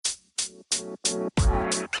Hello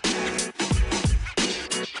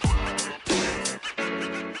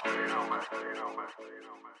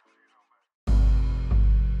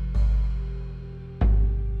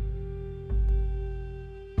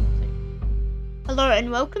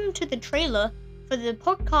and welcome to the trailer for the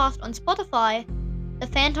podcast on Spotify, The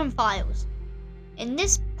Phantom Files. In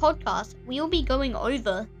this podcast, we will be going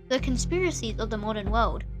over the conspiracies of the modern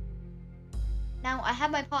world. Now, I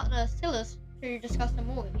have my partner Silas to discuss them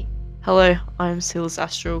more with you. Hello, I am Silas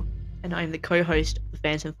Astral, and I am the co-host of The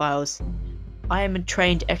Phantom Files. I am a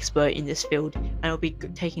trained expert in this field, and I'll be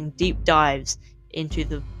taking deep dives into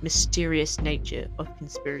the mysterious nature of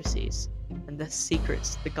conspiracies and the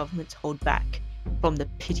secrets the governments hold back from the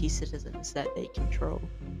petty citizens that they control.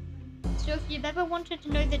 So if you've ever wanted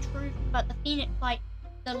to know the truth about the Phoenix Light,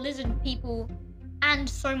 the lizard people, and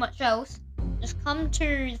so much else, just come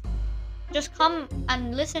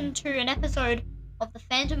and listen to an episode of The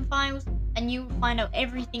Phantom Files, and you will find out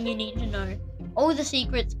everything you need to know. All the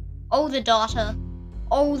secrets, all the data,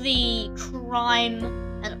 all the crime,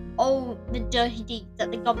 and all the dirty deeds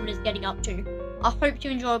that the government is getting up to. I hope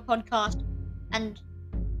you enjoy the podcast, and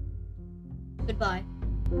goodbye.